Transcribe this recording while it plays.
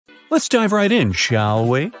Let's dive right in, shall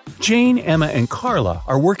we? Jane, Emma, and Carla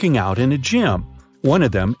are working out in a gym. One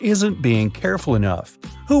of them isn't being careful enough.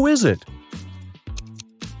 Who is it?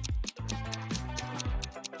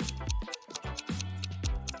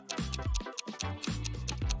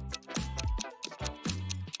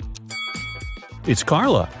 It's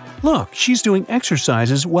Carla. Look, she's doing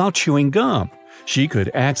exercises while chewing gum. She could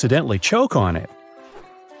accidentally choke on it.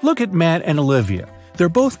 Look at Matt and Olivia. They're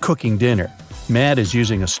both cooking dinner. Matt is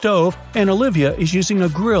using a stove and Olivia is using a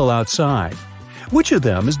grill outside. Which of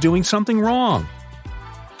them is doing something wrong?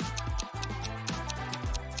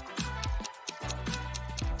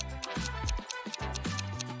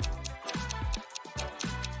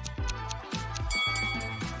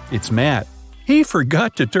 It's Matt. He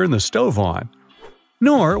forgot to turn the stove on.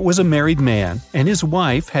 Noor was a married man, and his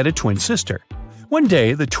wife had a twin sister. One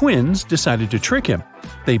day, the twins decided to trick him.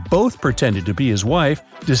 They both pretended to be his wife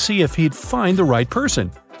to see if he'd find the right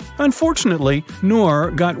person. Unfortunately,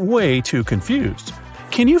 Noor got way too confused.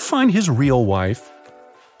 Can you find his real wife?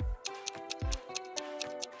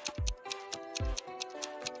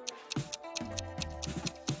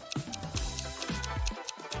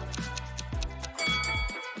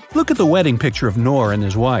 Look at the wedding picture of Noor and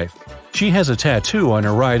his wife. She has a tattoo on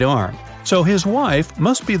her right arm, so his wife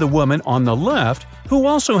must be the woman on the left who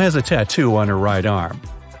also has a tattoo on her right arm.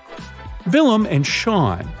 Willem and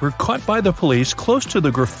Sean were caught by the police close to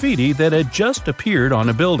the graffiti that had just appeared on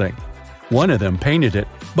a building. One of them painted it,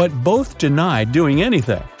 but both denied doing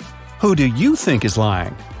anything. Who do you think is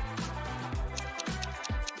lying?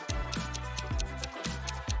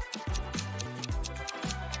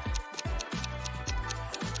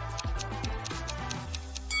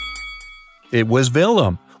 It was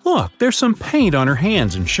Willem. Look, there's some paint on her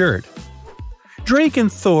hands and shirt. Drake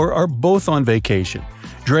and Thor are both on vacation.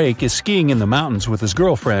 Drake is skiing in the mountains with his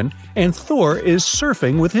girlfriend, and Thor is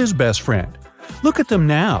surfing with his best friend. Look at them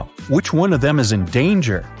now. Which one of them is in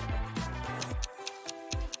danger?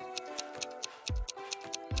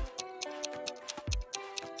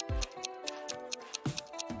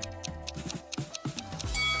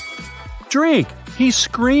 Drake! He's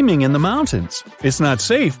screaming in the mountains. It's not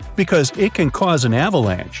safe because it can cause an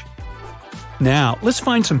avalanche. Now, let's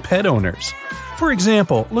find some pet owners. For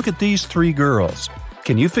example, look at these three girls.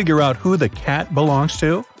 Can you figure out who the cat belongs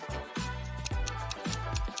to?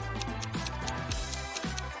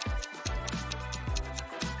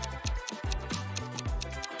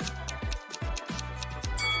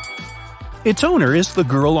 Its owner is the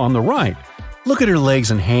girl on the right. Look at her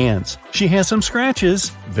legs and hands. She has some scratches,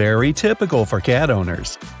 very typical for cat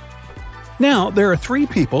owners. Now, there are three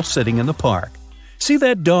people sitting in the park. See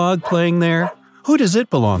that dog playing there? Who does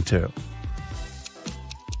it belong to?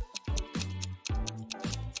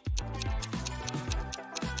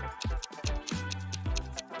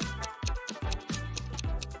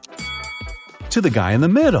 To the guy in the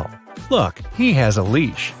middle. Look, he has a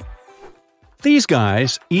leash. These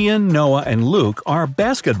guys, Ian, Noah, and Luke, are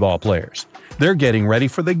basketball players. They're getting ready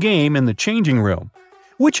for the game in the changing room.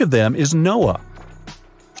 Which of them is Noah?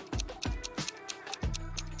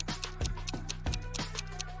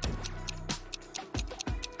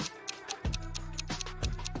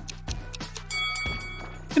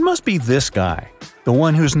 It must be this guy, the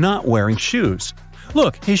one who's not wearing shoes.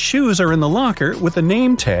 Look, his shoes are in the locker with the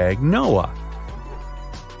name tag Noah.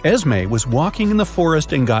 Esme was walking in the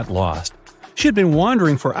forest and got lost. She had been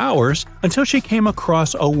wandering for hours until she came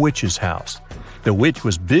across a witch's house. The witch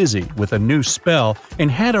was busy with a new spell and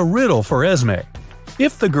had a riddle for Esme.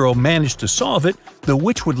 If the girl managed to solve it, the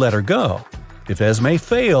witch would let her go. If Esme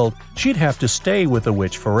failed, she'd have to stay with the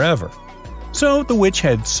witch forever. So the witch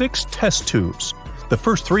had 6 test tubes. The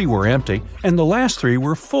first 3 were empty, and the last 3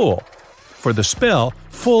 were full. For the spell,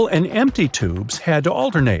 full and empty tubes had to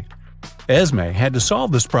alternate. Esme had to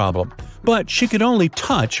solve this problem, but she could only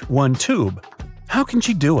touch one tube. How can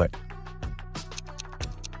she do it?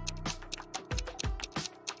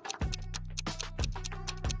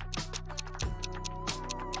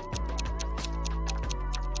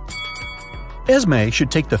 Esme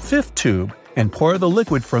should take the 5th tube and pour the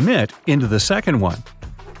liquid from it into the second one.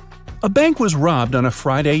 A bank was robbed on a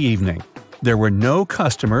Friday evening. There were no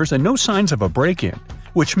customers and no signs of a break-in,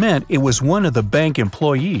 which meant it was one of the bank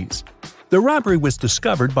employees. The robbery was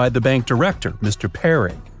discovered by the bank director, Mr.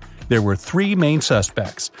 Perry. There were 3 main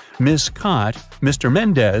suspects, Miss Cott, Mr.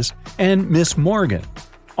 Mendez, and Miss Morgan.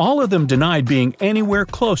 All of them denied being anywhere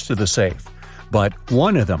close to the safe, but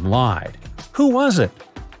one of them lied. Who was it?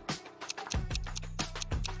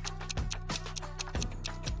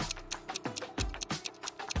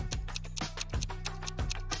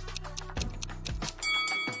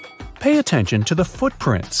 Pay attention to the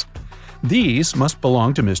footprints. These must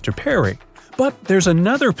belong to Mr. Perry. But there's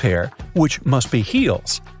another pair, which must be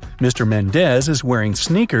heels. Mr. Mendez is wearing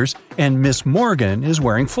sneakers and Miss Morgan is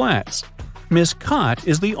wearing flats. Miss Cott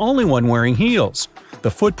is the only one wearing heels.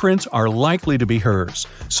 The footprints are likely to be hers,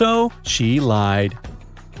 so she lied.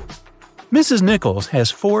 Mrs. Nichols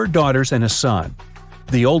has 4 daughters and a son.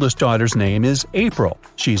 The oldest daughter's name is April.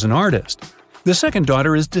 She's an artist. The second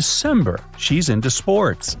daughter is December. She's into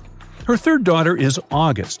sports. Her third daughter is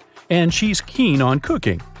August, and she's keen on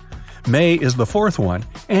cooking. May is the fourth one,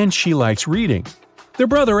 and she likes reading. Their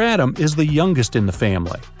brother Adam is the youngest in the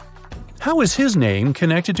family. How is his name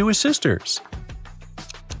connected to his sister's?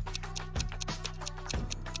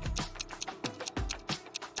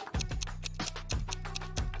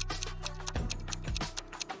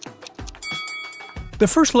 The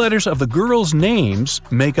first letters of the girls' names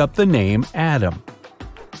make up the name Adam.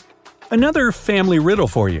 Another family riddle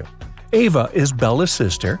for you. Ava is Bella's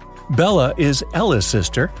sister, Bella is Ella's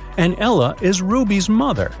sister, and Ella is Ruby's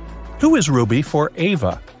mother. Who is Ruby for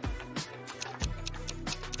Ava?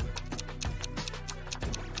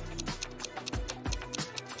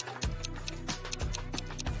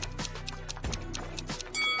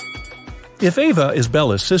 If Ava is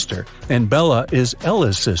Bella's sister and Bella is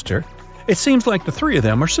Ella's sister, it seems like the 3 of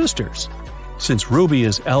them are sisters. Since Ruby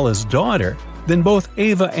is Ella's daughter, then both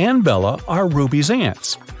Ava and Bella are Ruby's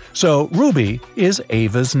aunts. So Ruby is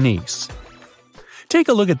Ava's niece. Take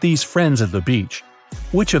a look at these friends at the beach.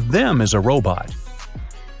 Which of them is a robot?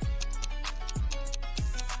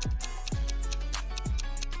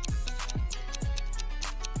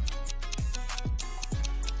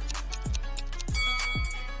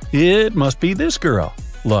 It must be this girl.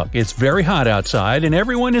 Look, it's very hot outside and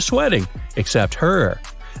everyone is sweating, except her.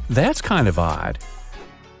 That's kind of odd.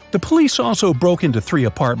 The police also broke into 3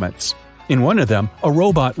 apartments. In one of them, a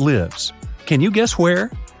robot lives. Can you guess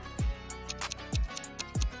where?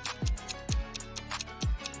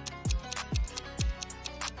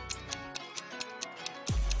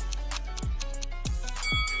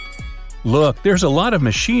 Look, there's a lot of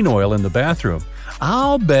machine oil in the bathroom.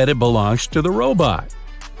 I'll bet it belongs to the robot.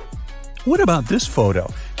 What about this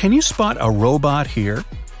photo? Can you spot a robot here?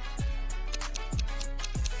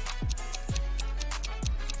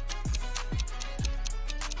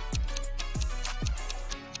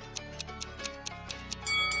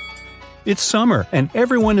 It's summer and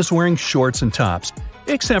everyone is wearing shorts and tops,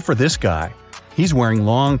 except for this guy. He's wearing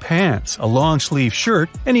long pants, a long-sleeve shirt,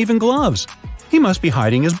 and even gloves. He must be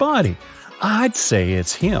hiding his body. I'd say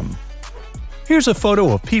it's him. Here's a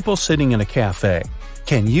photo of people sitting in a cafe.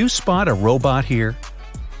 Can you spot a robot here?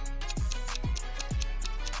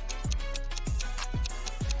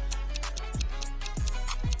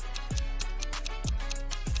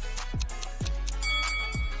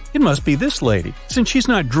 It must be this lady, since she's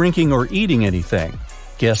not drinking or eating anything.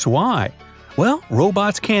 Guess why? Well,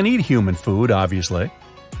 robots can't eat human food, obviously.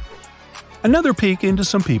 Another peek into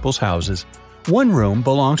some people's houses. One room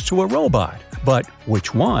belongs to a robot, but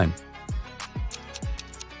which one?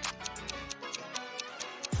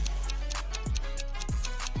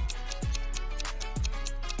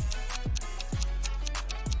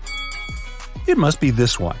 It must be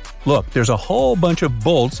this one. Look, there's a whole bunch of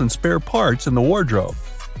bolts and spare parts in the wardrobe.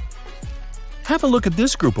 Have a look at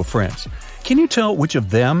this group of friends. Can you tell which of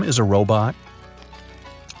them is a robot?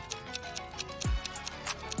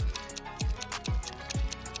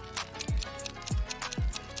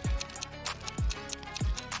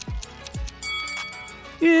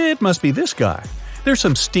 It must be this guy. There's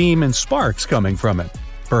some steam and sparks coming from it.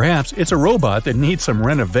 Perhaps it's a robot that needs some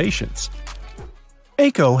renovations.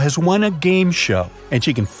 Aiko has won a game show, and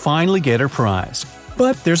she can finally get her prize.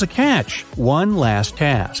 But there's a catch, one last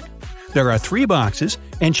task. There are 3 boxes,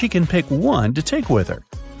 and she can pick one to take with her.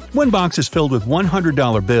 One box is filled with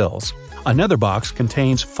 $100 bills, another box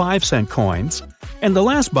contains 5-cent coins, and the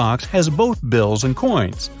last box has both bills and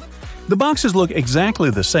coins. The boxes look exactly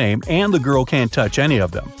the same, and the girl can't touch any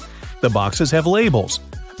of them. The boxes have labels.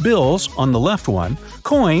 Bills on the left one,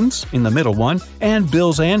 coins in the middle one, and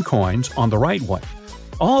bills and coins on the right one.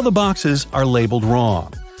 All the boxes are labeled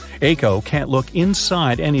wrong. Aiko can't look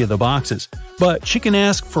inside any of the boxes, but she can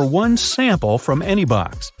ask for one sample from any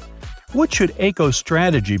box. What should Aiko's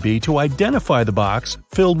strategy be to identify the box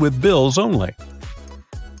filled with bills only?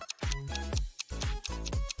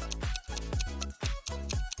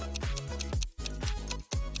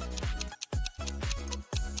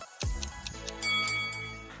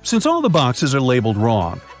 Since all the boxes are labeled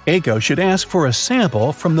wrong, Aiko should ask for a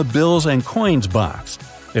sample from the bills and coins box.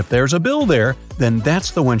 If there's a bill there, then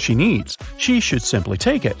that's the one she needs. She should simply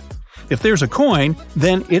take it. If there's a coin,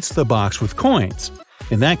 then it's the box with coins.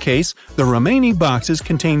 In that case, the remaining boxes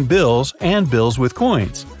contain bills and bills with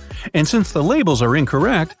coins. And since the labels are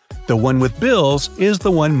incorrect, the one with bills is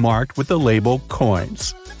the one marked with the label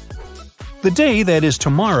coins. The day that is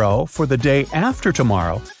tomorrow for the day after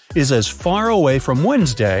tomorrow is as far away from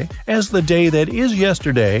Wednesday as the day that is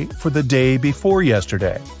yesterday for the day before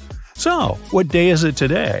yesterday. So, what day is it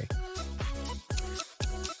today?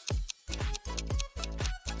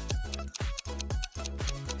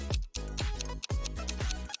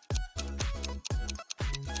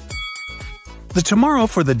 The tomorrow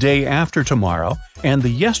for the day after tomorrow and the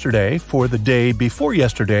yesterday for the day before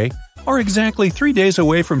yesterday are exactly 3 days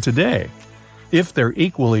away from today. If they're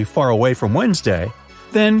equally far away from Wednesday,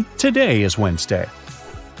 then today is Wednesday.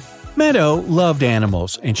 Meadow loved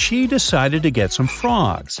animals and she decided to get some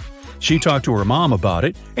frogs. She talked to her mom about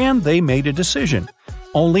it and they made a decision.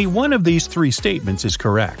 Only one of these 3 statements is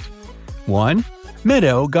correct. 1.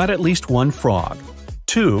 Meadow got at least 1 frog.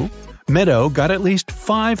 2. Meadow got at least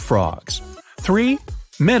 5 frogs. 3.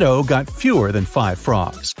 Meadow got fewer than 5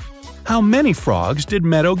 frogs. How many frogs did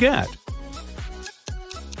Meadow get?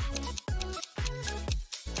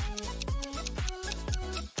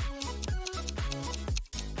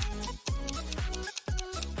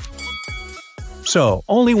 So,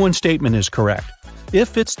 only one statement is correct.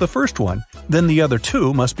 If it's the first one, then the other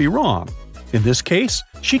 2 must be wrong. In this case,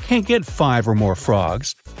 she can't get 5 or more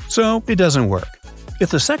frogs, so it doesn't work. If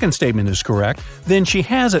the second statement is correct, then she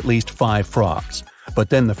has at least 5 frogs. But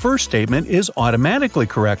then the first statement is automatically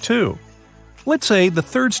correct too. Let's say the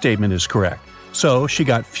third statement is correct, so she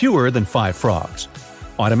got fewer than 5 frogs.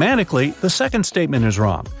 Automatically, the second statement is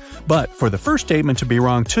wrong. But for the first statement to be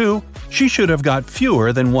wrong too, she should have got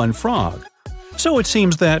fewer than 1 frog. So it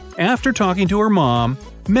seems that, after talking to her mom,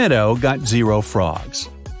 Meadow got 0 frogs.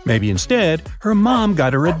 Maybe instead, her mom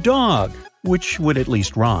got her a dog, which would at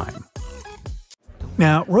least rhyme.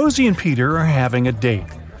 Now, Rosie and Peter are having a date.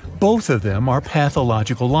 Both of them are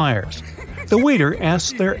pathological liars. The waiter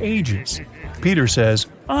asks their ages. Peter says,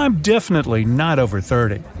 "I'm definitely not over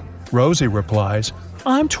 30. Rosie replies,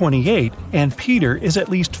 "I'm 28 and Peter is at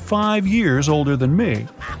least 5 years older than me."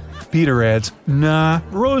 Peter adds, "Nah,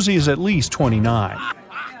 Rosie is at least 29.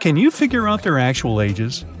 Can you figure out their actual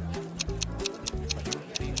ages?"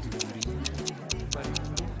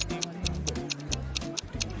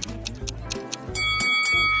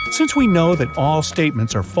 Since we know that all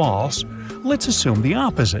statements are false, let's assume the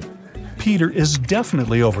opposite. Peter is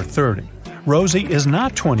definitely over 30. Rosie is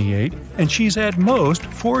not 28, and she's at most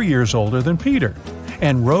 4 years older than Peter.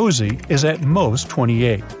 And Rosie is at most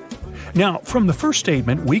 28. Now, from the first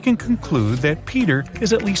statement, we can conclude that Peter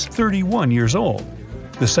is at least 31 years old.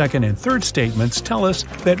 The second and third statements tell us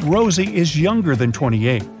that Rosie is younger than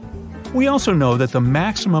 28. We also know that the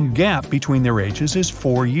maximum gap between their ages is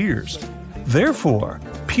 4 years. Therefore,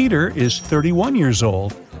 Peter is 31 years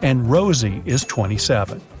old and Rosie is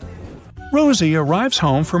 27. Rosie arrives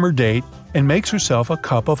home from her date and makes herself a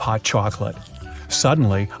cup of hot chocolate.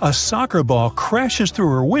 Suddenly, a soccer ball crashes through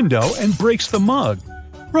her window and breaks the mug.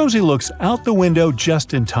 Rosie looks out the window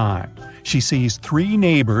just in time. She sees 3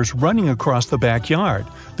 neighbors running across the backyard,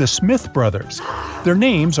 the Smith brothers. Their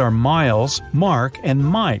names are Miles, Mark, and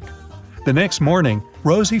Mike. The next morning,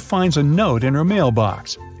 Rosie finds a note in her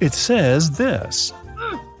mailbox. It says this: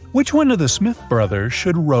 "Which one of the Smith brothers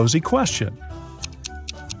should Rosie question?"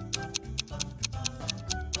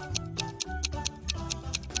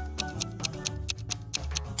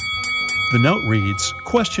 The note reads,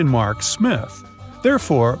 "Smith.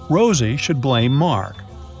 Therefore, Rosie should blame Mark."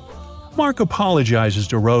 Mark apologizes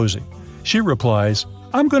to Rosie. She replies,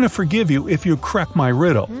 "I'm going to forgive you if you crack my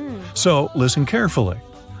riddle. So listen carefully.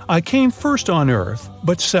 I came first on earth,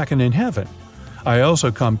 but second in heaven. I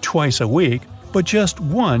also come twice a week, but just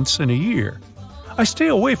once in a year. I stay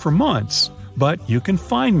away for months, but you can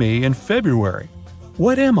find me in February.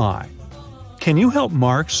 What am I? Can you help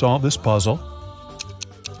Mark solve this puzzle?"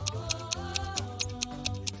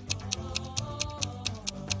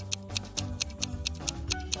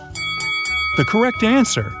 The correct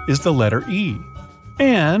answer is the letter E.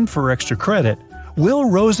 And for extra credit, will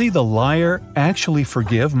Rosie the liar actually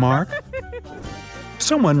forgive Mark?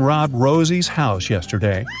 Someone robbed Rosie's house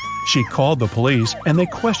yesterday. She called the police and they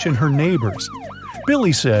questioned her neighbors.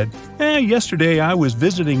 Billy said, "Yesterday I was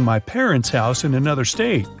visiting my parents' house in another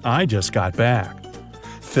state. I just got back."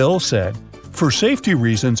 Phil said, "For safety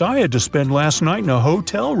reasons, I had to spend last night in a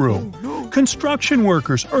hotel room. Construction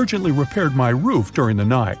workers urgently repaired my roof during the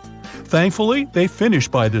night. Thankfully, they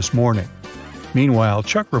finished by this morning." Meanwhile,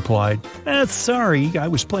 Chuck replied, "Sorry, I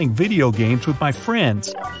was playing video games with my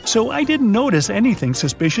friends, so I didn't notice anything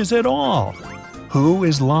suspicious at all." Who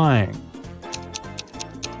is lying?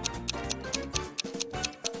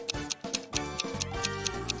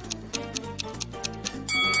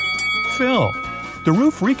 fill. The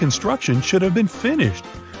roof reconstruction should have been finished,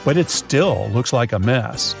 but it still looks like a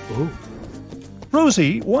mess. Ooh.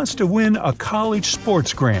 Rosie wants to win a college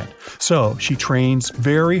sports grant, so she trains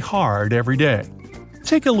very hard every day.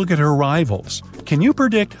 Take a look at her rivals. Can you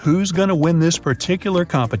predict who's going to win this particular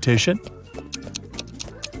competition?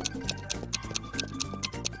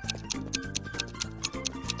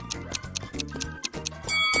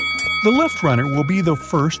 The left runner will be the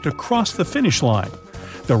first to cross the finish line.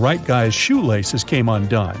 The right guy's shoelaces came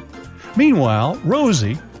undone. Meanwhile,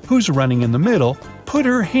 Rosie, who's running in the middle, put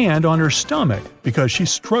her hand on her stomach because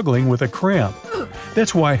she's struggling with a cramp.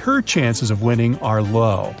 That's why her chances of winning are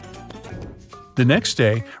low. The next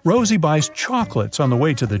day, Rosie buys chocolates on the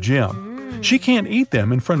way to the gym. She can't eat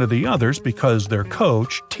them in front of the others because their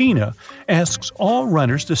coach, Tina, asks all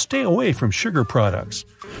runners to stay away from sugar products.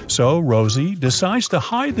 So Rosie decides to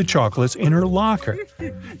hide the chocolates in her locker.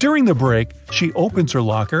 During the break, she opens her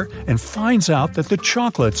locker and finds out that the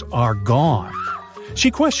chocolates are gone. She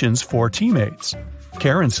questions 4 teammates.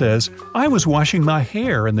 Karen says, "I was washing my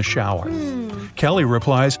hair in the shower." Kelly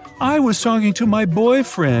replies, "I was talking to my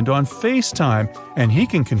boyfriend on FaceTime, and he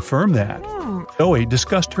can confirm that." Zoe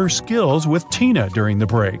discussed her skills with Tina during the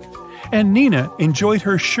break. And Nina enjoyed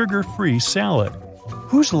her sugar-free salad.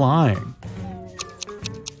 Who's lying?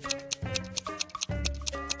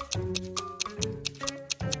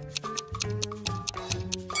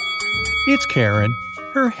 It's Karen.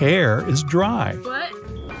 Her hair is dry. What?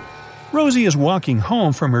 Rosie is walking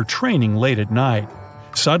home from her training late at night.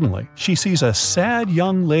 Suddenly, she sees a sad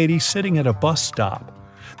young lady sitting at a bus stop.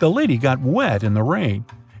 The lady got wet in the rain,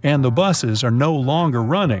 and the buses are no longer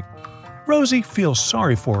running. Rosie feels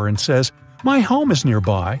sorry for her and says, "My home is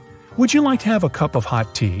nearby. Would you like to have a cup of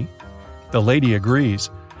hot tea?" The lady agrees.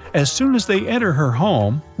 As soon as they enter her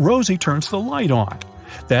home, Rosie turns the light on.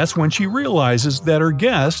 That's when she realizes that her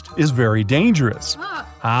guest is very dangerous.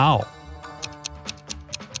 How?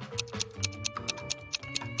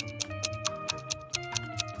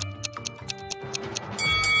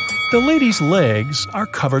 The lady's legs are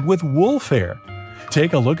covered with wolf hair.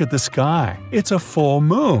 Take a look at the sky. It's a full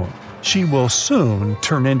moon. She will soon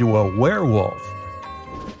turn into a werewolf.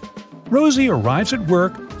 Rosie arrives at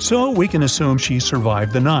work, so we can assume she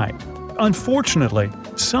survived the night. Unfortunately,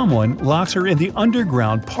 someone locks her in the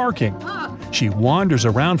underground parking. She wanders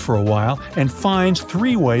around for a while and finds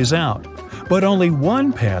 3 ways out, but only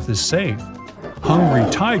one path is safe. Hungry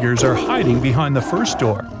tigers are hiding behind the first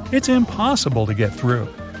door. It's impossible to get through.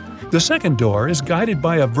 The second door is guided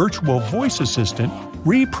by a virtual voice assistant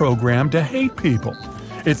reprogrammed to hate people.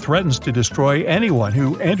 It threatens to destroy anyone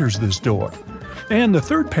who enters this door. And the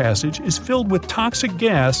third passage is filled with toxic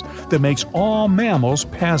gas that makes all mammals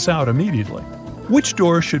pass out immediately. Which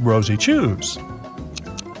door should Rosie choose?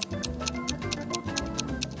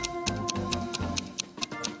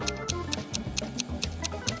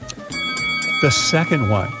 The second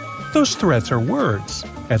one. Those threats are words.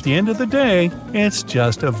 At the end of the day, it's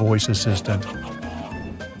just a voice assistant.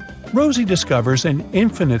 Rosie discovers an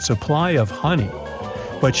infinite supply of honey,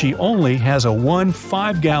 but she only has a 1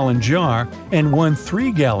 5-gallon jar and 1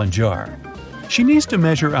 3-gallon jar. She needs to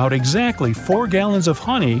measure out exactly 4 gallons of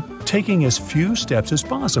honey, taking as few steps as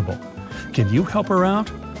possible. Can you help her out?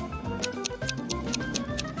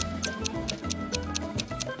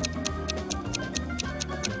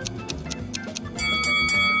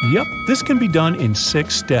 Yep, this can be done in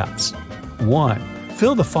 6 steps. 1.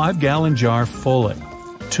 Fill the 5-gallon jar fully.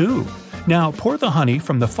 2. Now pour the honey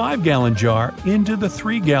from the 5-gallon jar into the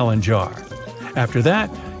 3-gallon jar. After that,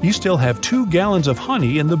 you still have 2 gallons of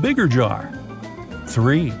honey in the bigger jar.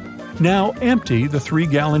 3. Now empty the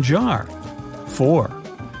 3-gallon jar. 4.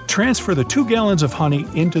 Transfer the 2 gallons of honey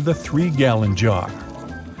into the 3-gallon jar.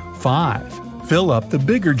 5. Fill up the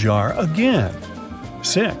bigger jar again.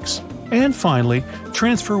 6. And finally,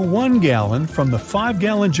 transfer 1 gallon from the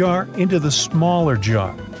 5-gallon jar into the smaller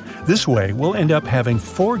jar. This way, we'll end up having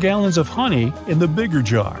 4 gallons of honey in the bigger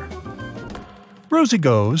jar. Rosie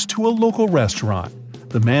goes to a local restaurant.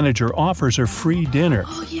 The manager offers her free dinner.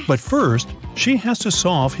 But first, she has to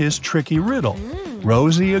solve his tricky riddle.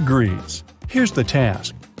 Rosie agrees. Here's the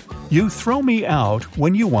task. You throw me out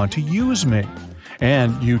when you want to use me.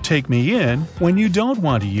 And you take me in when you don't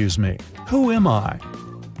want to use me. Who am I?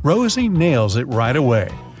 Rosie nails it right away.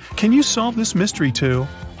 Can you solve this mystery too?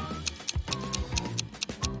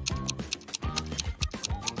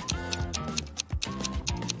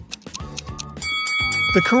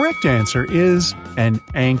 The correct answer is an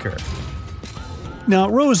anchor. Now,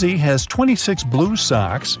 Rosie has 26 blue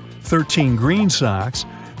socks, 13 green socks,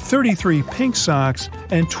 33 pink socks,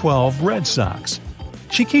 and 12 red socks.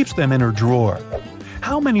 She keeps them in her drawer.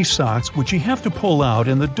 How many socks would she have to pull out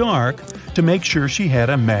in the dark to make sure she had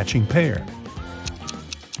a matching pair?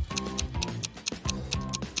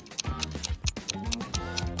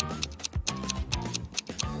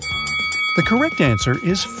 The correct answer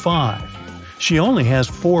is 5. She only has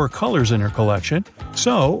 4 colors in her collection,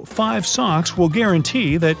 so 5 socks will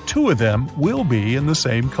guarantee that 2 of them will be in the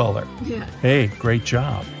same color. Yeah. Hey, great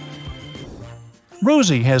job.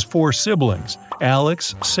 Rosie has 4 siblings: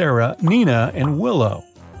 Alex, Sarah, Nina, and Willow.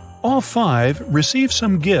 All 5 receive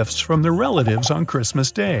some gifts from their relatives on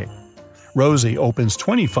Christmas Day. Rosie opens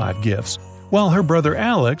 25 gifts, while her brother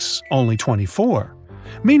Alex only 24.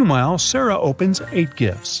 Meanwhile, Sarah opens 8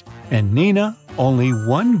 gifts, and Nina only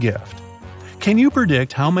 1 gift. Can you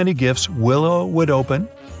predict how many gifts Willow would open?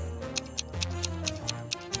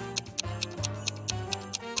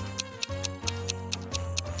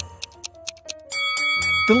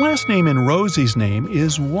 The last name in Rosie's name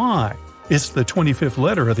is Y. It's the 25th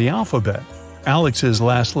letter of the alphabet. Alex's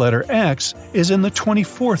last letter X is in the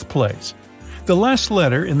 24th place. The last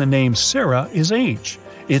letter in the name Sarah is H.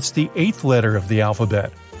 It's the 8th letter of the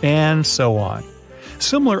alphabet, and so on.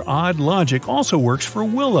 Similar odd logic also works for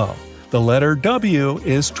Willow. The letter W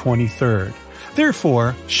is 23rd.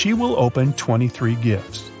 Therefore, she will open 23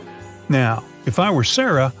 gifts. Now, if I were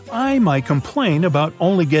Sarah, I might complain about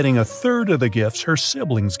only getting a third of the gifts her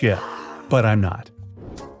siblings get. But I'm not.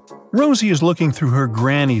 Rosie is looking through her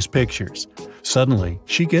granny's pictures. Suddenly,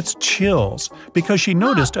 she gets chills because she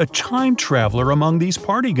noticed a time traveler among these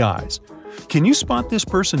party guys. Can you spot this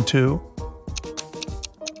person too?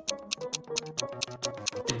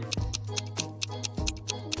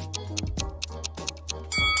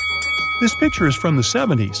 This picture is from the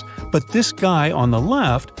 70s, but this guy on the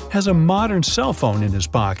left has a modern cell phone in his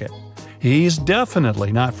pocket. He's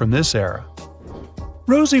definitely not from this era.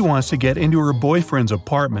 Rosie wants to get into her boyfriend's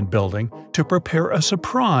apartment building to prepare a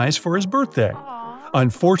surprise for his birthday.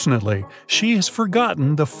 Unfortunately, she has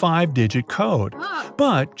forgotten the 5-digit code,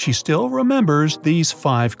 but she still remembers these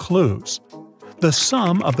 5 clues. The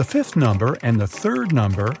sum of the 5th number and the 3rd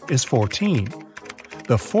number is 14.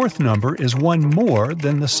 The 4th number is 1 more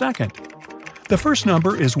than the 2nd. The first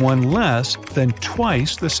number is 1 less than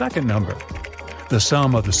twice the 2nd number. The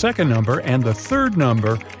sum of the 2nd number and the 3rd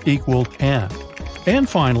number equal 10. And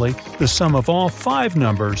finally, the sum of all 5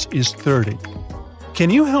 numbers is 30. Can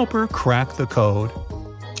you help her crack the code?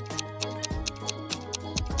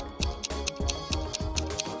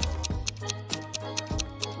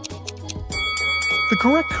 The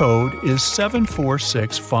correct code is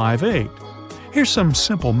 74658. Here's some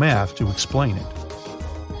simple math to explain it.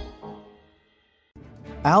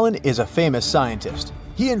 Alan is a famous scientist.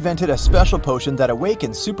 He invented a special potion that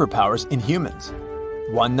awakens superpowers in humans.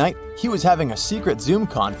 One night, he was having a secret Zoom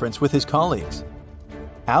conference with his colleagues.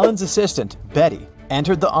 Alan's assistant, Betty,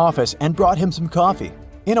 entered the office and brought him some coffee.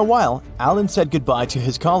 In a while, Alan said goodbye to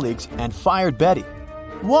his colleagues and fired Betty.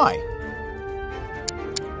 Why?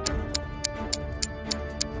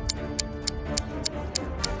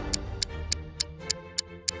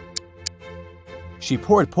 She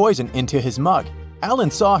poured poison into his mug.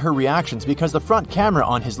 Alan saw her reactions because the front camera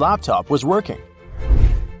on his laptop was working.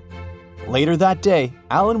 Later that day,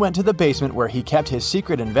 Alan went to the basement where he kept his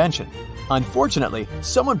secret invention. Unfortunately,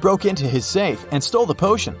 someone broke into his safe and stole the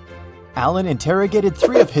potion. Alan interrogated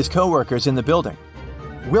 3 of his co-workers in the building.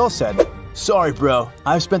 Will said, "Sorry bro,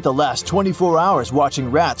 I've spent the last 24 hours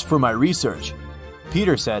watching rats for my research."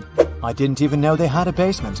 Peter said, "I didn't even know they had a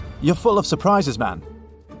basement. You're full of surprises, man."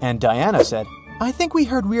 And Diana said, "I think we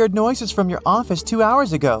heard weird noises from your office 2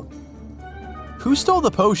 hours ago." Who stole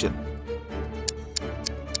the potion?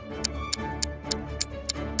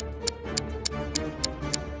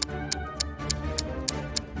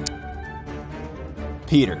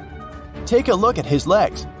 Peter. Take a look at his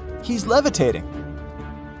legs. He's levitating.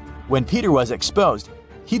 When Peter was exposed,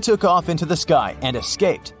 he took off into the sky and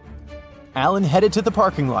escaped. Alan headed to the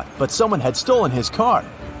parking lot, but someone had stolen his car.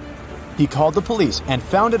 He called the police and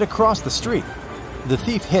found it across the street. The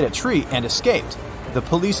thief hit a tree and escaped. The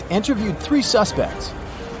police interviewed 3 suspects.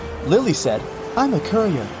 Lily said, "I'm a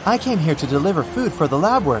courier. I came here to deliver food for the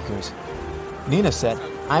lab workers." Nina said,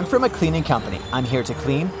 "I'm from a cleaning company. I'm here to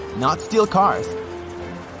clean, not steal cars."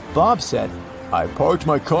 Bob said, "I parked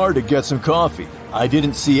my car to get some coffee. I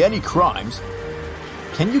didn't see any crimes."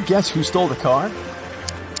 Can you guess who stole the car?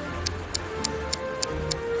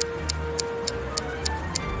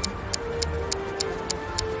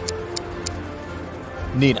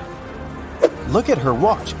 Nina. Look at her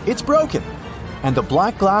watch. It's broken. And the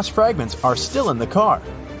black glass fragments are still in the car.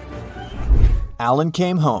 Alan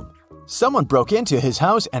came home. Someone broke into his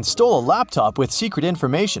house and stole a laptop with secret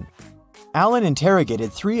information. Alan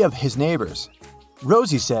interrogated 3 of his neighbors.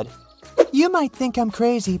 Rosie said, "You might think I'm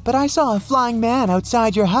crazy, but I saw a flying man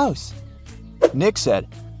outside your house." Nick said,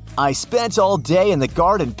 "I spent all day in the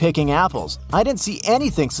garden picking apples. I didn't see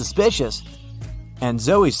anything suspicious." And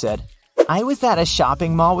Zoe said, "I was at a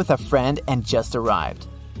shopping mall with a friend and just arrived."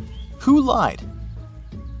 Who lied?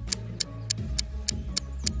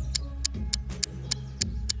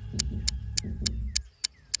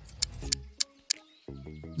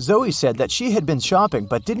 Zoe said that she had been shopping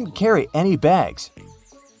but didn't carry any bags.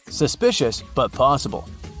 Suspicious, but possible.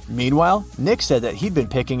 Meanwhile, Nick said that he'd been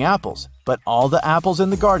picking apples, but all the apples in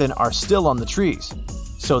the garden are still on the trees.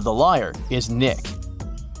 So the liar is Nick.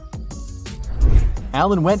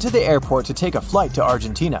 Alan went to the airport to take a flight to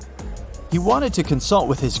Argentina. He wanted to consult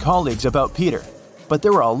with his colleagues about Peter, but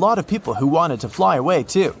there were a lot of people who wanted to fly away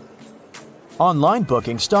too. Online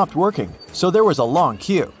booking stopped working, so there was a long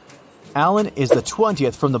queue. Alan is the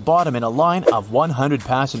 20th from the bottom in a line of 100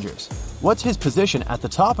 passengers. What's his position at the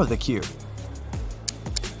top of the queue?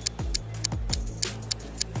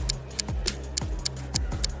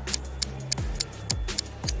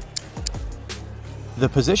 The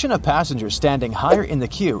position of passengers standing higher in the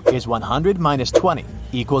queue is 100 minus 20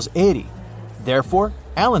 equals 80. Therefore,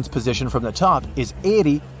 Alan's position from the top is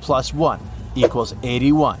 80 plus 1 equals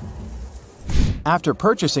 81. After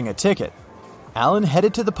purchasing a ticket, Alan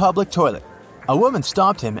headed to the public toilet. A woman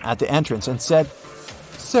stopped him at the entrance and said,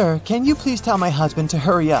 "Sir, can you please tell my husband to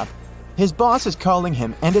hurry up? His boss is calling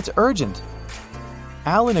him and it's urgent."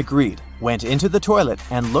 Alan agreed, went into the toilet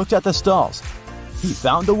and looked at the stalls. He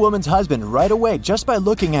found the woman's husband right away just by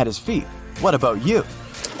looking at his feet. What about you?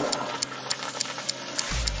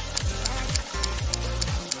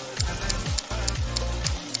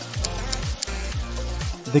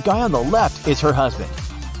 The guy on the left is her husband.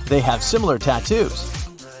 They have similar tattoos.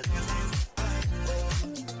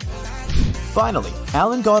 Finally,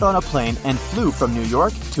 Alan got on a plane and flew from New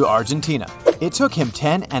York to Argentina. It took him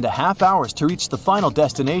 10.5 hours to reach the final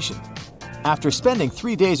destination. After spending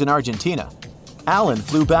 3 days in Argentina, Alan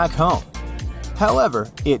flew back home. However,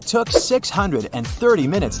 it took 630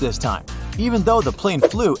 minutes this time, even though the plane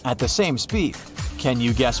flew at the same speed. Can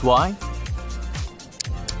you guess why?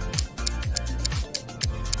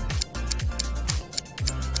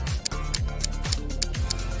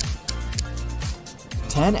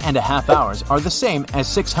 Ten and a half hours are the same as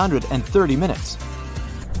 630 minutes.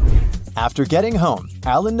 After getting home,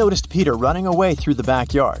 Alan noticed Peter running away through the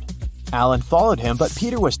backyard. Alan followed him, but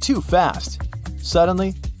Peter was too fast.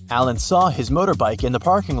 Suddenly, Alan saw his motorbike in the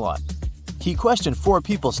parking lot. He questioned 4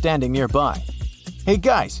 people standing nearby. "Hey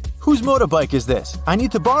guys, whose motorbike is this? I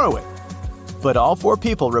need to borrow it." But all 4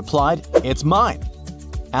 people replied, "It's mine."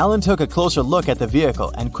 Alan took a closer look at the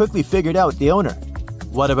vehicle and quickly figured out the owner.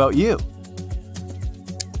 What about you?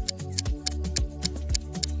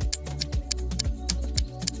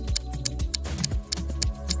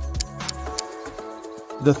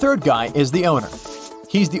 The third guy is the owner.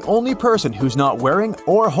 He's the only person who's not wearing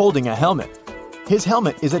or holding a helmet. His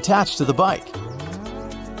helmet is attached to the bike.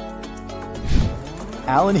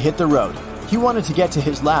 Alan hit the road. He wanted to get to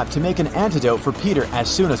his lab to make an antidote for Peter as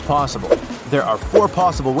soon as possible. There are 4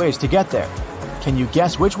 possible ways to get there. Can you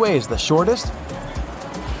guess which way is the shortest?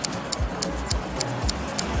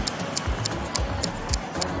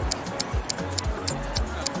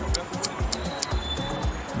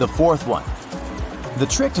 The 4th one. The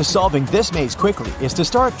trick to solving this maze quickly is to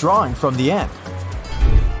start drawing from the end.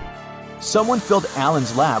 Someone filled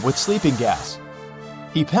Alan's lab with sleeping gas.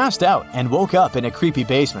 He passed out and woke up in a creepy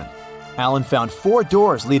basement. Alan found 4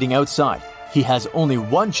 doors leading outside. He has only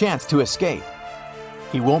 1 chance to escape.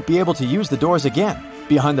 He won't be able to use the doors again.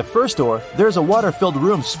 Behind the first door, there's a water-filled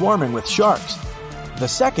room swarming with sharks. The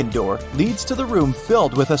second door leads to the room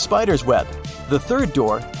filled with a spider's web. The third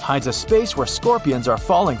door hides a space where scorpions are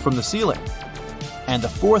falling from the ceiling. And the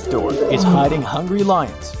 4th door is hiding hungry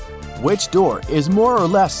lions. Which door is more or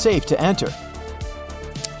less safe to enter?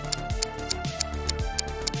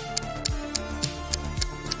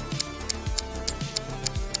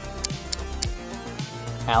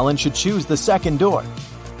 Alan should choose the second door.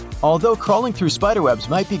 Although crawling through spiderwebs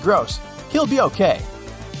might be gross, he'll be okay.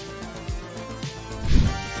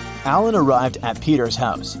 Alan arrived at Peter's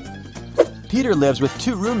house. Peter lives with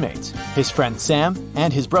 2 roommates, his friend Sam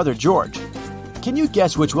and his brother George. Can you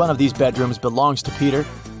guess which one of these bedrooms belongs to Peter?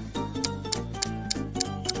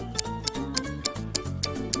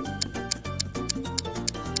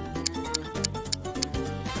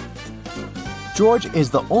 George is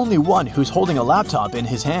the only one who's holding a laptop in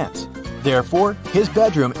his hands. Therefore, his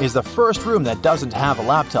bedroom is the first room that doesn't have a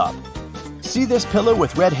laptop. See this pillow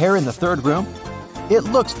with red hair in the 3rd room? It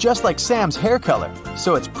looks just like Sam's hair color,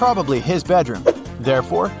 so it's probably his bedroom.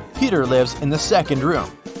 Therefore, Peter lives in the second room.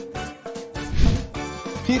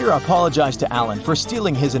 Peter apologized to Alan for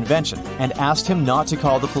stealing his invention and asked him not to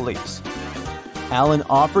call the police. Alan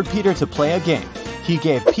offered Peter to play a game. He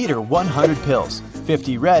gave Peter 100 pills,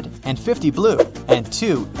 50 red and 50 blue, and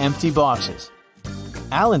 2 empty boxes.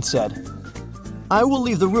 Alan said, "I will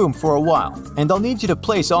leave the room for a while, and I'll need you to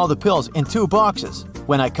place all the pills in 2 boxes.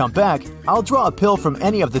 When I come back, I'll draw a pill from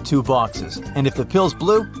any of the 2 boxes, and if the pill's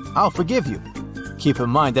blue, I'll forgive you. Keep in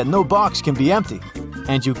mind that no box can be empty,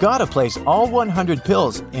 and you gotta place all 100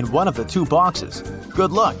 pills in one of the 2 boxes.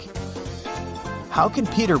 Good luck." How can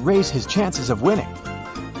Peter raise his chances of winning?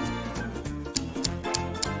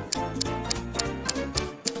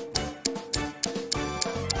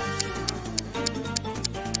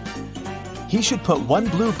 He should put 1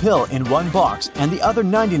 blue pill in 1 box and the other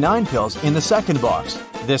 99 pills in the second box.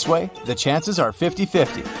 This way, the chances are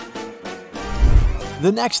 50-50.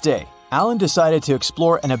 The next day, Alan decided to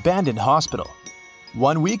explore an abandoned hospital.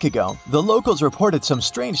 1 week ago, the locals reported some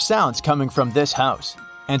strange sounds coming from this house,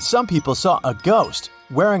 and some people saw a ghost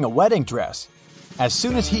wearing a wedding dress. As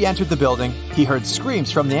soon as he entered the building, he heard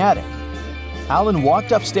screams from the attic. Alan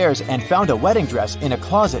walked upstairs and found a wedding dress in a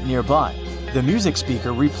closet nearby. The music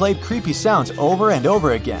speaker replayed creepy sounds over and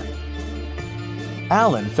over again.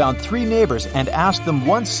 Alan found 3 neighbors and asked them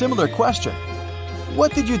one similar question.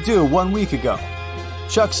 "What did you do 1 week ago?"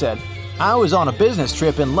 Chuck said, "I was on a business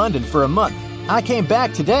trip in London for a month. I came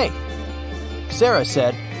back today." Sarah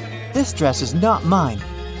said, "This dress is not mine.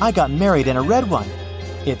 I got married in a red one.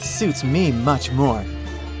 It suits me much more."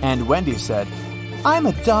 And Wendy said, "I'm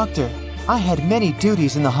a doctor. I had many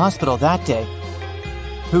duties in the hospital that day."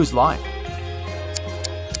 Who's lying?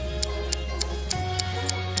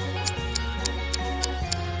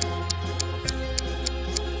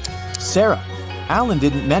 Sarah. Alan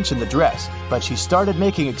didn't mention the dress, but she started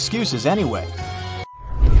making excuses anyway.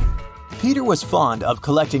 Peter was fond of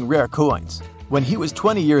collecting rare coins. When he was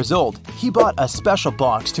 20 years old, he bought a special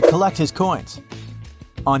box to collect his coins.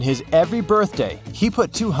 On his every birthday, he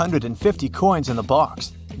put 250 coins in the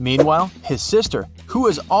box. Meanwhile, his sister, who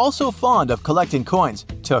was also fond of collecting coins,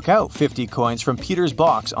 took out 50 coins from Peter's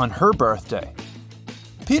box on her birthday.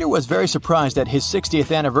 Peter was very surprised at his 60th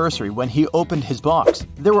anniversary when he opened his box.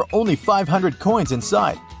 There were only 500 coins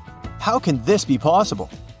inside. How can this be possible?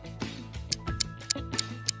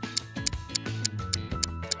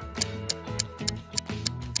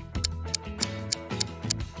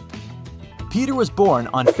 Peter was born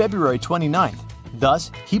on February 29th.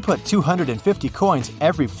 Thus, he put 250 coins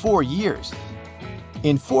every 4 years.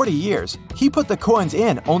 In 40 years, he put the coins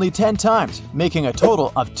in only 10 times, making a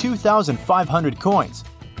total of 2,500 coins.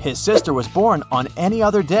 His sister was born on any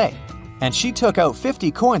other day, and she took out 50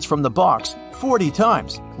 coins from the box 40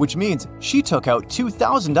 times, which means she took out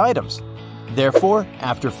 2,000 items. Therefore,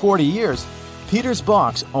 after 40 years, Peter's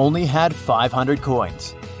box only had 500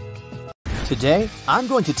 coins. Today, I'm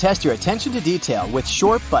going to test your attention to detail with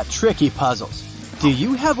short but tricky puzzles. Do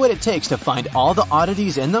you have what it takes to find all the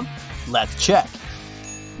oddities in them? Let's check.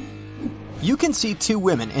 You can see 2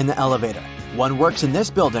 women in the elevator. One works in this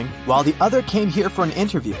building, while the other came here for an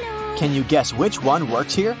interview. Can you guess which one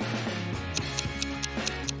works here?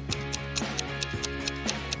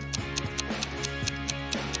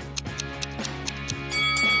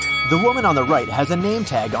 The woman on the right has a name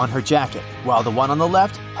tag on her jacket, while the one on the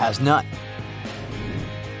left has none.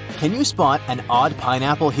 Can you spot an odd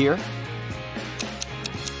pineapple here?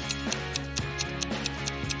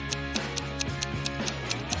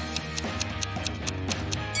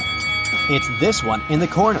 It's this one in the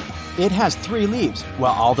corner. It has 3 leaves,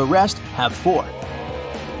 while all the rest have 4.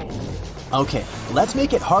 Okay, let's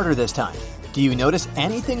make it harder this time. Do you notice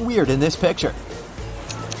anything weird in this picture?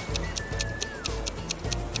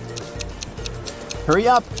 Hurry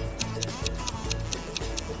up!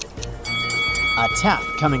 A tap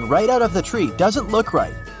coming right out of the tree doesn't look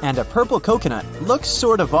right, and a purple coconut looks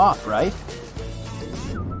sort of off, right?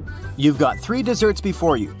 You've got 3 desserts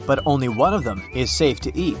before you, but only one of them is safe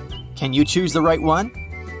to eat. Can you choose the right one?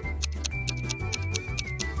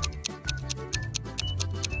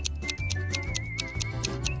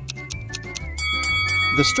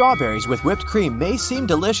 The strawberries with whipped cream may seem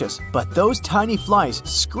delicious, but those tiny flies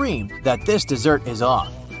scream that this dessert is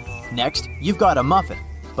off. Next, you've got a muffin,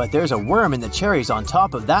 but there's a worm in the cherries on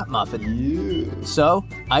top of that muffin. So,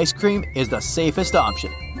 ice cream is the safest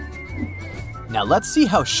option. Now let's see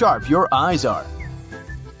how sharp your eyes are.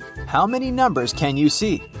 How many numbers can you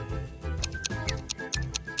see?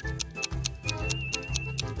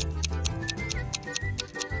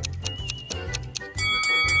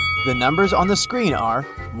 The numbers on the screen are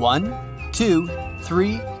 1, 2,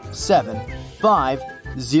 3, 7, 5,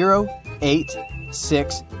 0, 8,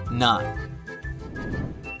 6, 9.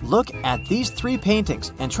 Look at these 3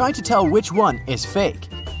 paintings and try to tell which one is fake.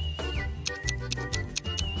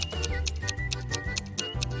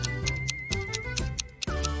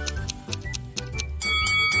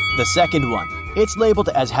 The second one, it's labeled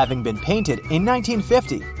as having been painted in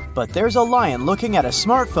 1950, but there's a lion looking at a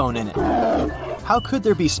smartphone in it. How could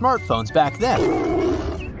there be smartphones back then?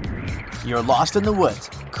 You're lost in the woods,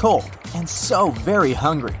 cold, and so very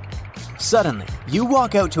hungry. Suddenly, you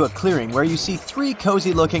walk out to a clearing where you see 3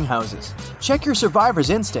 cozy-looking houses. Check your survivor's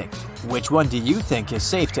instinct. Which one do you think is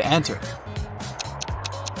safe to enter?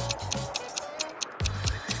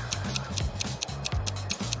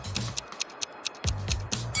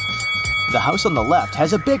 The house on the left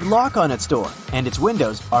has a big lock on its door, and its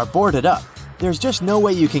windows are boarded up. There's just no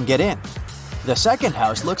way you can get in. The second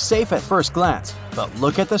house looks safe at first glance, but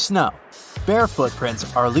look at the snow. Bare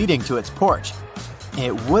footprints are leading to its porch.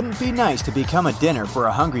 It wouldn't be nice to become a dinner for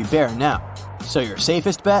a hungry bear now, so your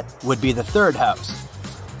safest bet would be the third house.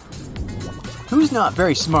 Who's not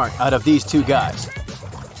very smart out of these 2 guys?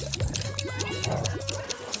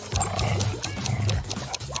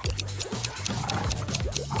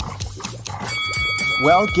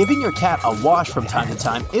 Well, giving your cat a wash from time to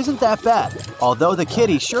time isn't that bad, although the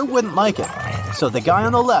kitty sure wouldn't like it, so the guy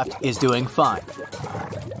on the left is doing fine.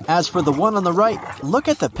 As for the one on the right, look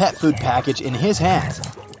at the pet food package in his hands.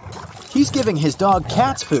 He's giving his dog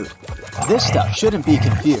cat's food. This stuff shouldn't be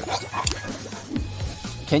confused.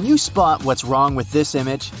 Can you spot what's wrong with this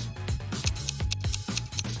image?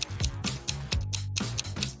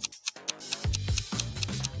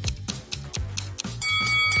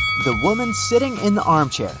 The woman sitting in the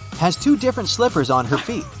armchair has 2 different slippers on her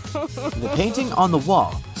feet. The painting on the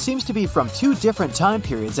wall seems to be from 2 different time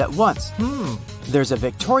periods at once. There's a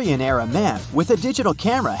Victorian-era man with a digital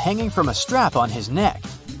camera hanging from a strap on his neck.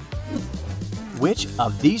 Which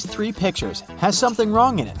of these 3 pictures has something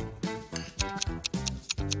wrong in it?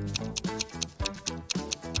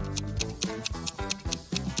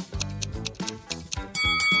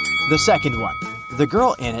 The second one. The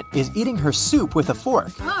girl in it is eating her soup with a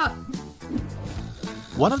fork.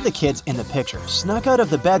 One of the kids in the picture snuck out of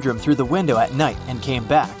the bedroom through the window at night and came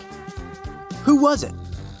back. Who was it?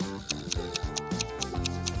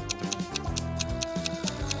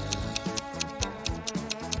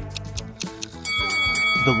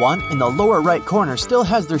 The one in the lower right corner still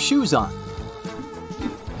has their shoes on.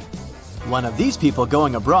 One of these people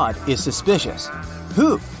going abroad is suspicious.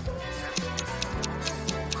 Who?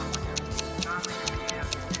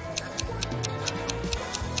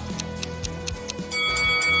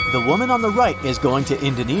 The woman on the right is going to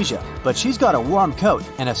Indonesia, but she's got a warm coat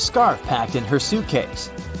and a scarf packed in her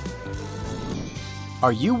suitcase.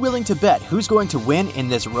 Are you willing to bet who's going to win in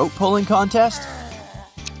this rope pulling contest?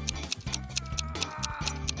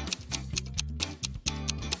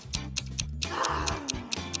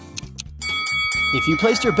 If you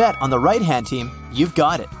placed your bet on the right-hand team, you've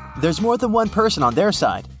got it. There's more than one person on their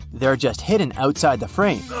side. They're just hidden outside the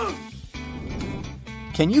frame.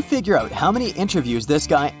 Can you figure out how many interviews this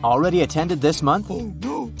guy already attended this month? Oh,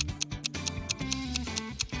 no.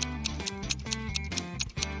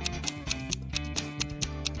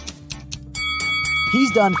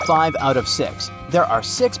 He's done 5 out of 6. There are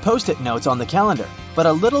 6 post-it notes on the calendar, but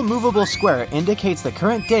a little movable square indicates the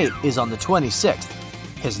current date is on the 26th.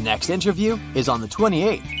 His next interview is on the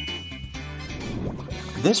 28th.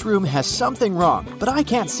 This room has something wrong, but I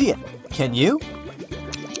can't see it. Can you?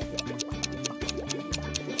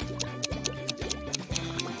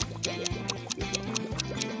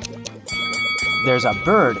 There's a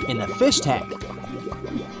bird in the fish tank.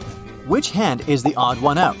 Which hand is the odd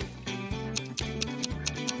one out?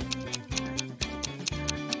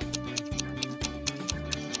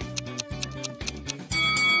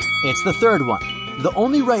 It's the third one, the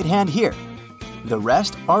only right hand here. The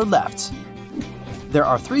rest are lefts. There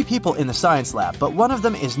are 3 people in the science lab, but one of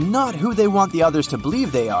them is not who they want the others to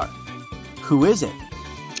believe they are. Who is it?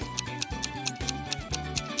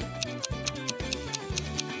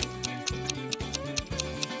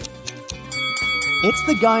 It's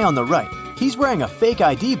the guy on the right. He's wearing a fake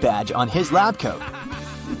ID badge on his lab coat.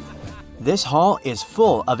 This hall is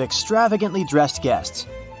full of extravagantly dressed guests,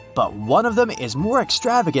 but one of them is more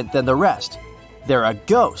extravagant than the rest. They're a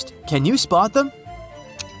ghost. Can you spot them?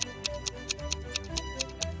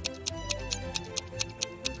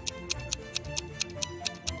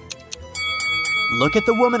 Look at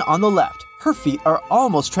the woman on the left. Her feet are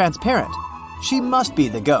almost transparent. She must be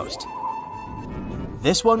the ghost.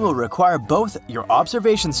 This one will require both your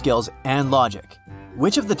observation skills and logic.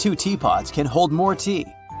 Which of the two teapots can hold more tea?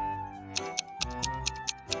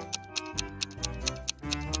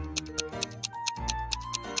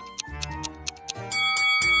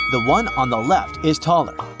 The one on the left is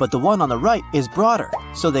taller, but the one on the right is broader,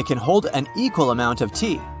 so they can hold an equal amount of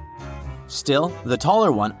tea. Still, the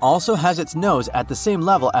taller one also has its nose at the same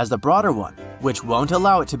level as the broader one, which won't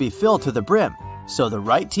allow it to be filled to the brim, so the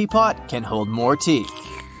right teapot can hold more tea.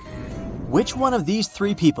 Which one of these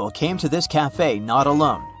three people came to this cafe not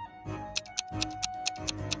alone?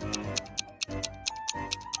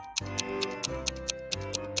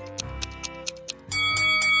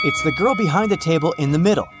 It's the girl behind the table in the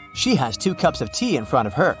middle. She has 2 cups of tea in front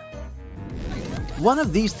of her. One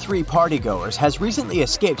of these 3 partygoers has recently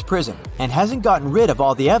escaped prison and hasn't gotten rid of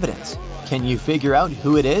all the evidence. Can you figure out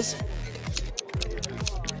who it is?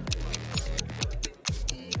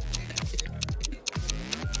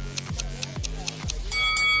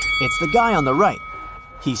 It's the guy on the right.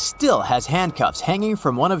 He still has handcuffs hanging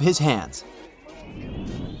from one of his hands.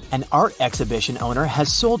 An art exhibition owner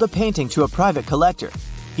has sold a painting to a private collector.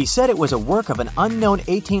 He said it was a work of an unknown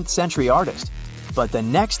 18th century artist. But the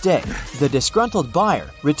next day, the disgruntled buyer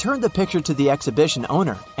returned the picture to the exhibition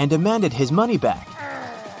owner and demanded his money back.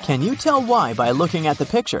 Can you tell why by looking at the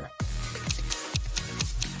picture?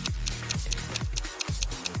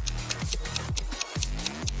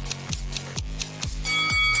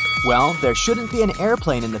 Well, there shouldn't be an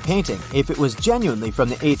airplane in the painting if it was genuinely from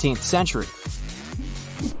the 18th century.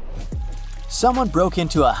 Someone broke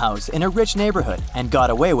into a house in a rich neighborhood and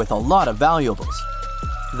got away with a lot of valuables.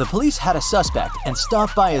 The police had a suspect and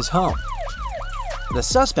stopped by his home. The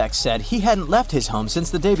suspect said he hadn't left his home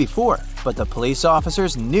since the day before, but the police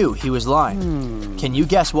officers knew he was lying. Can you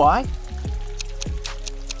guess why?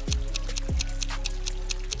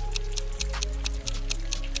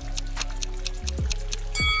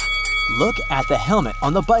 Look at the helmet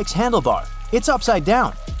on the bike's handlebar. It's upside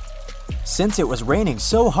down. Since it was raining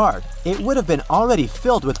so hard, it would have been already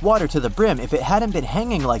filled with water to the brim if it hadn't been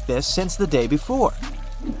hanging like this since the day before.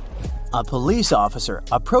 A police officer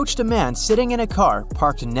approached a man sitting in a car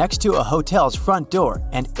parked next to a hotel's front door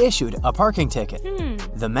and issued a parking ticket.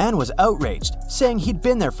 The man was outraged, saying he'd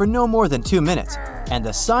been there for no more than 2 minutes, and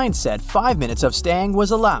the sign said 5 minutes of staying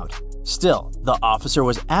was allowed. Still, the officer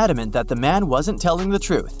was adamant that the man wasn't telling the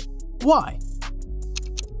truth. Why?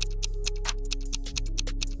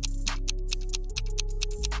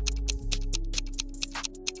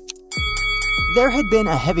 There had been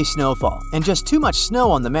a heavy snowfall and just too much snow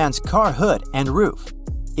on the man's car hood and roof.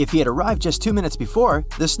 If he had arrived just 2 minutes before,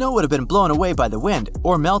 the snow would have been blown away by the wind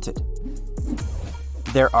or melted.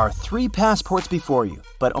 There are 3 passports before you,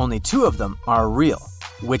 but only 2 of them are real.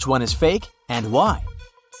 Which one is fake and why?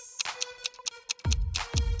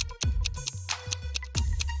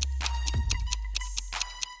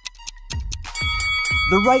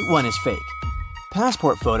 The right one is fake.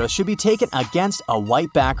 Passport photos should be taken against a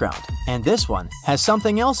white background, and this one has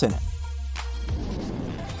something else in it.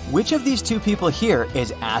 Which of these 2 people here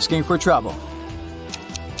is asking for trouble?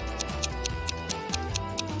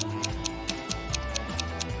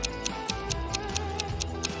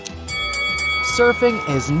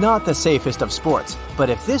 Surfing is not the safest of sports, but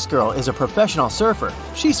if this girl is a professional surfer,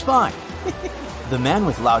 she's fine. The man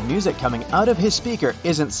with loud music coming out of his speaker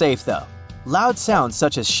isn't safe though. Loud sounds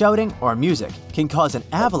such as shouting or music can cause an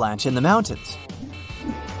avalanche in the mountains.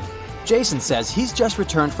 Jason says he's just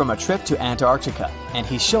returned from a trip to Antarctica and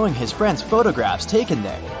he's showing his friends photographs taken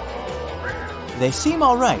there. They seem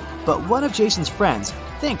alright, but one of Jason's friends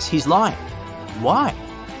thinks he's lying. Why?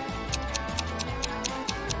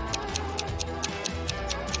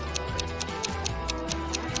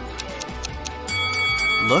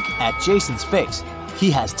 Look at Jason's face. He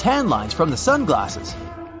has tan lines from the sunglasses.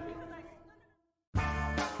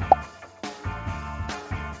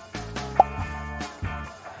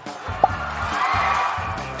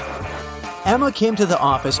 Emma came to the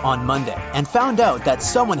office on Monday and found out that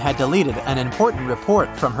someone had deleted an important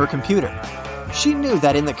report from her computer. She knew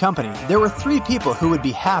that in the company there were 3 people who would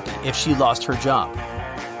be happy if she lost her job.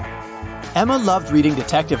 Emma loved reading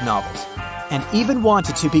detective novels and even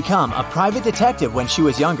wanted to become a private detective when she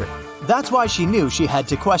was younger. That's why she knew she had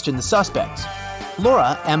to question the suspects.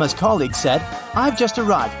 Laura, Emma's colleague, said, "I've just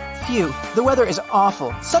arrived. Phew, the weather is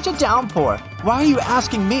awful. Such a downpour. Why are you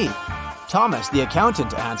asking me?" Thomas, the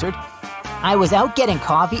accountant, answered, "I was out getting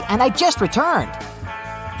coffee and I just returned."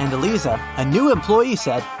 And Eliza, a new employee,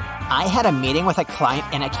 said, "I had a meeting with a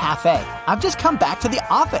client in a cafe. I've just come back to the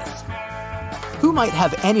office." Who might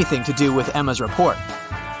have anything to do with Emma's report?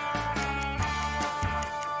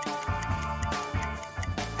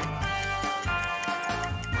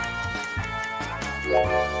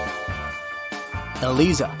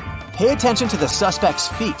 Eliza, pay attention to the suspect's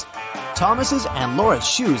feet. Thomas's and Laura's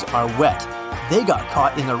shoes are wet. They got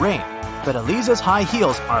caught in the rain, but Eliza's high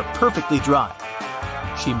heels are perfectly dry.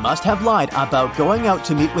 She must have lied about going out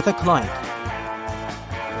to meet with a client.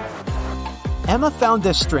 Emma found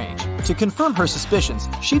this strange. To confirm her suspicions,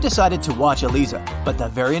 she decided to watch Eliza, but the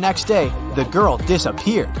very next day, the girl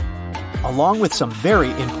disappeared, along with some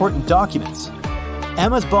very important documents.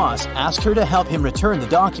 Emma's boss asked her to help him return the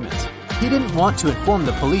documents. He didn't want to inform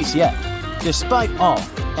the police yet. Despite all,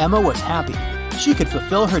 Emma was happy. She could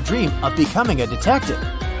fulfill her dream of becoming a detective.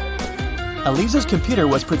 Eliza's computer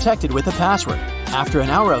was protected with a password. After an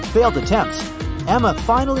hour of failed attempts, Emma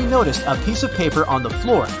finally noticed a piece of paper on the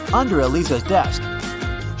floor under Eliza's desk.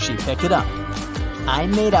 She picked it up.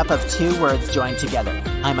 I'm made up of two words joined together.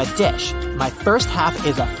 I'm a dish. My first half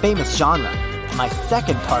is a famous genre. My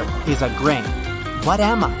second part is a grain. What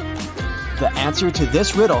am I? The answer to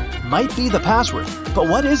this riddle might be the password, but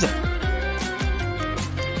what is it?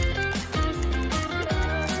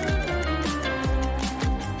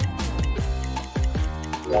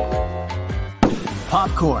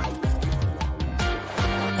 Popcorn.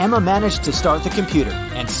 Emma managed to start the computer,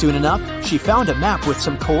 and soon enough, she found a map with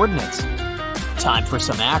some coordinates. Time for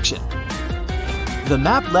some action. The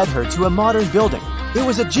map led her to a modern building. It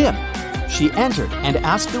was a gym. She entered and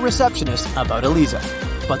asked the receptionist about Eliza,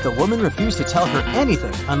 but the woman refused to tell her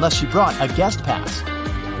anything unless she brought a guest pass.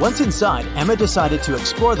 Once inside, Emma decided to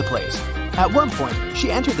explore the place. At one point, she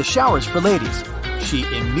entered the showers for ladies. She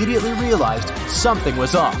immediately realized something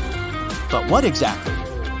was off. But what exactly?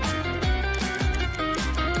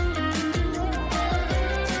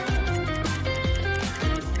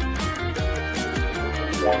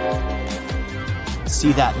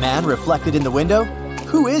 See that man reflected in the window?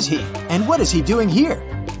 Who is he, and what is he doing here?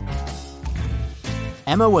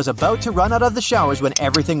 Emma was about to run out of the showers when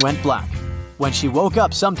everything went black. When she woke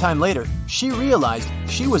up sometime later, she realized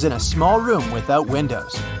she was in a small room without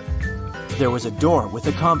windows. There was a door with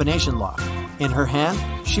a combination lock. In her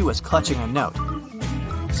hand, she was clutching a note.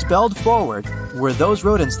 Spelled forward were those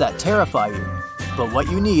rodents that terrify you. But what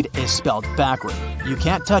you need is spelled backward. You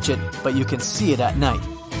can't touch it, but you can see it at night.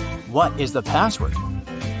 What is the password?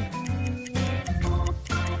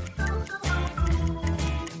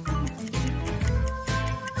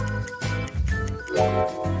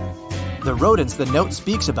 The rodents the note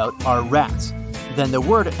speaks about are rats. Then the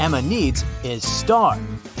word Emma needs is star.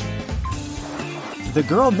 The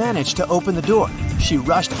girl managed to open the door. She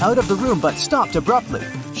rushed out of the room but stopped abruptly.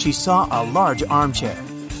 She saw a large armchair.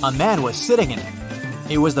 A man was sitting in it.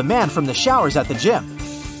 It was the man from the showers at the gym.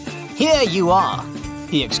 Here you are,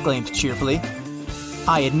 he exclaimed cheerfully.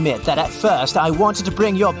 I admit that at first I wanted to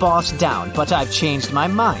bring your boss down, but I've changed my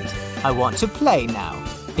mind. I want to play now.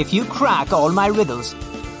 If you crack all my riddles,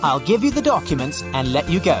 I'll give you the documents and let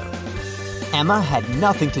you go. Emma had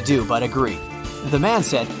nothing to do but agree. The man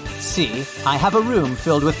said, See, I have a room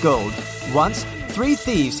filled with gold. Once, 3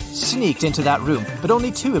 thieves sneaked into that room, but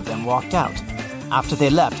only 2 of them walked out. After they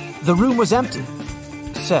left, the room was empty.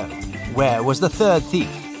 So, where was the 3rd thief?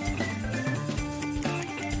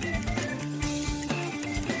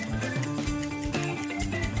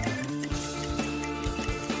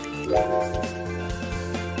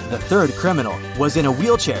 The 3rd criminal was in a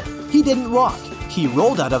wheelchair. He didn't walk. He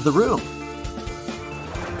rolled out of the room.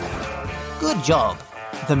 Good job,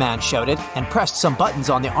 the man shouted and pressed some buttons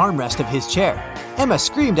on the armrest of his chair. Emma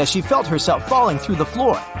screamed as she felt herself falling through the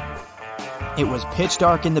floor. It was pitch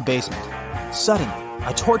dark in the basement. Suddenly,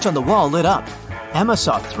 a torch on the wall lit up. Emma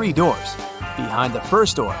saw 3 doors. Behind the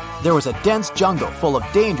first door, there was a dense jungle full of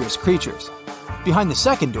dangerous creatures. Behind the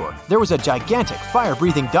second door, there was a gigantic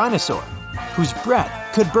fire-breathing dinosaur whose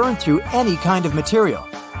breath could burn through any kind of material.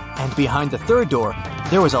 And behind the third door,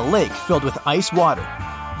 there was a lake filled with ice water.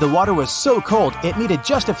 The water was so cold it needed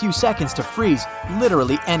just a few seconds to freeze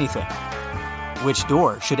literally anything. Which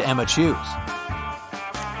door should Emma choose?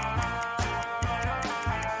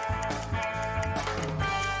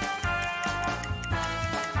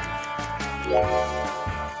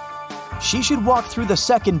 She should walk through the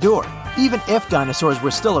second door. Even if dinosaurs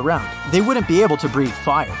were still around, they wouldn't be able to breathe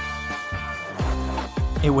fire.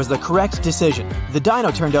 It was the correct decision. The dino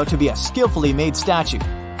turned out to be a skillfully made statue.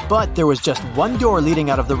 But there was just one door leading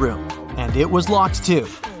out of the room, and it was locked too.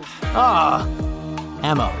 Ah!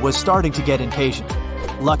 Emma was starting to get impatient.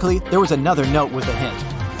 Luckily, there was another note with a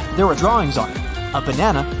hint. There were drawings on it. A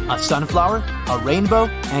banana, a sunflower, a rainbow,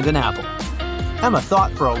 and an apple. Emma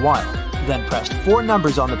thought for a while, then pressed 4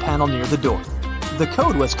 numbers on the panel near the door. The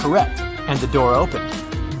code was correct, and the door opened.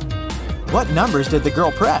 What numbers did the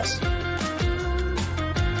girl press?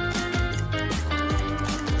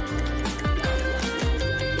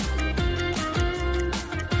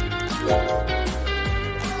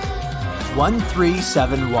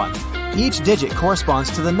 1371. Each digit corresponds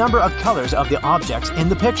to the number of colors of the objects in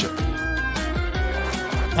the picture.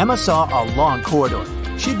 Emma saw a long corridor.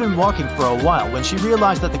 She'd been walking for a while when she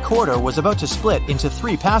realized that the corridor was about to split into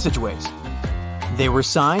 3 passageways. They were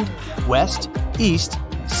signed West, East,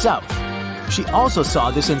 South. She also saw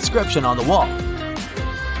this inscription on the wall.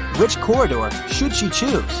 Which corridor should she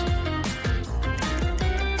choose?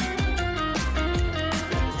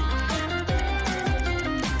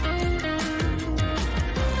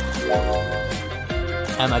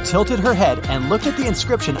 Emma tilted her head and looked at the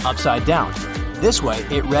inscription upside down. This way,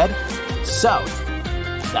 it read, South.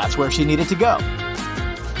 That's where she needed to go.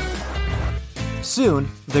 Soon,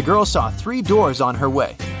 the girl saw 3 doors on her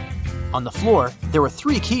way. On the floor, there were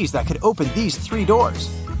 3 keys that could open these 3 doors.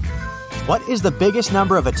 What is the biggest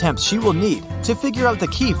number of attempts she will need to figure out the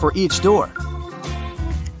key for each door?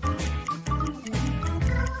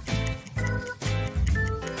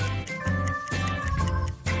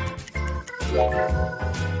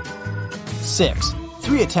 Six.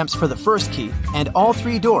 3 attempts for the first key and all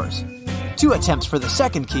 3 doors. 2 attempts for the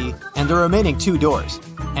second key and the remaining 2 doors.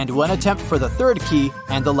 And 1 attempt for the third key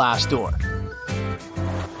and the last door.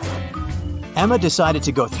 Emma decided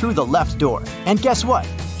to go through the left door, and guess what?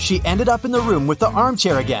 She ended up in the room with the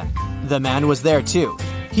armchair again. The man was there too.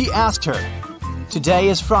 He asked her, "Today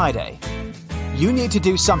is Friday. You need to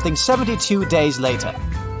do something 72 days later.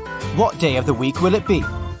 What day of the week will it be?"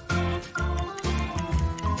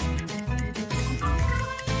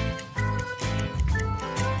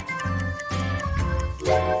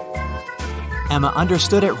 Emma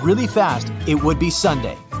understood it really fast. It would be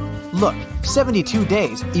Sunday. Look, 72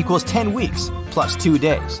 days equals 10 weeks plus 2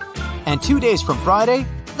 days. And 2 days from Friday,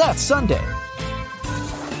 that's Sunday.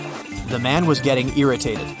 The man was getting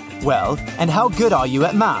irritated. "Well, and how good are you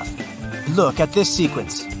at math? Look at this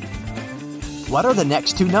sequence. What are the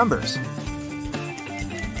next 2 numbers?"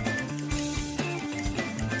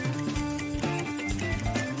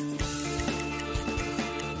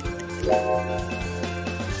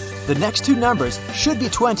 The next 2 numbers should be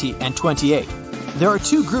 20 and 28. There are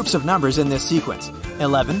 2 groups of numbers in this sequence,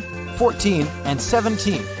 11, 14, and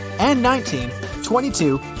 17, and 19,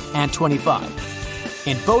 22, and 25.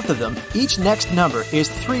 In both of them, each next number is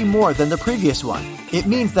 3 more than the previous one. It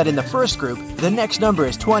means that in the first group, the next number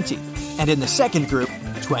is 20, and in the second group,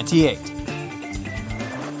 28.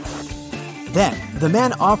 Then, the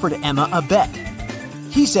man offered Emma a bet.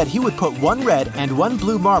 He said he would put 1 red and 1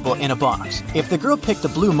 blue marble in a box. If the girl picked a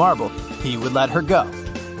blue marble, he would let her go.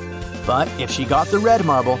 But if she got the red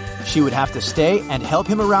marble, she would have to stay and help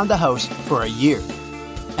him around the house for a year.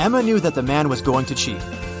 Emma knew that the man was going to cheat,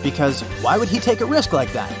 because why would he take a risk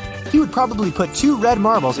like that? He would probably put 2 red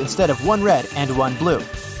marbles instead of 1 red and 1 blue.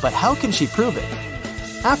 But how can she prove it?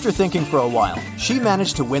 After thinking for a while, she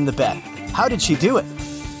managed to win the bet. How did she do it?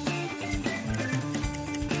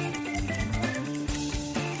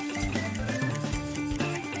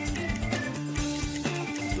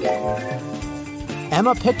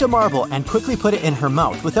 Emma picked a marble and quickly put it in her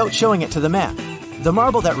mouth without showing it to the man. The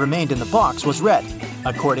marble that remained in the box was red.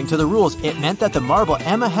 According to the rules, it meant that the marble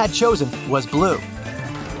Emma had chosen was blue.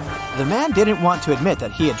 The man didn't want to admit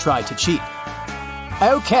that he had tried to cheat.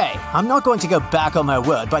 "Okay, I'm not going to go back on my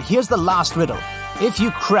word, but here's the last riddle. If you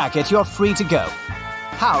crack it, you're free to go.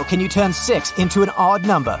 How can you turn 6 into an odd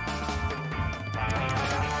number?"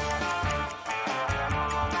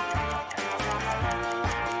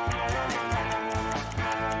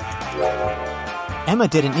 Emma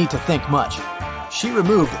didn't need to think much. She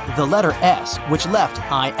removed the letter S, which left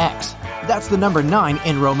IX. That's the number 9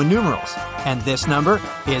 in Roman numerals, and this number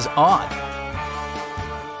is odd.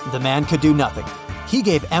 The man could do nothing. He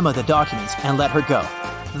gave Emma the documents and let her go.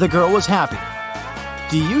 The girl was happy.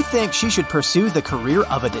 Do you think she should pursue the career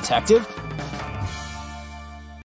of a detective?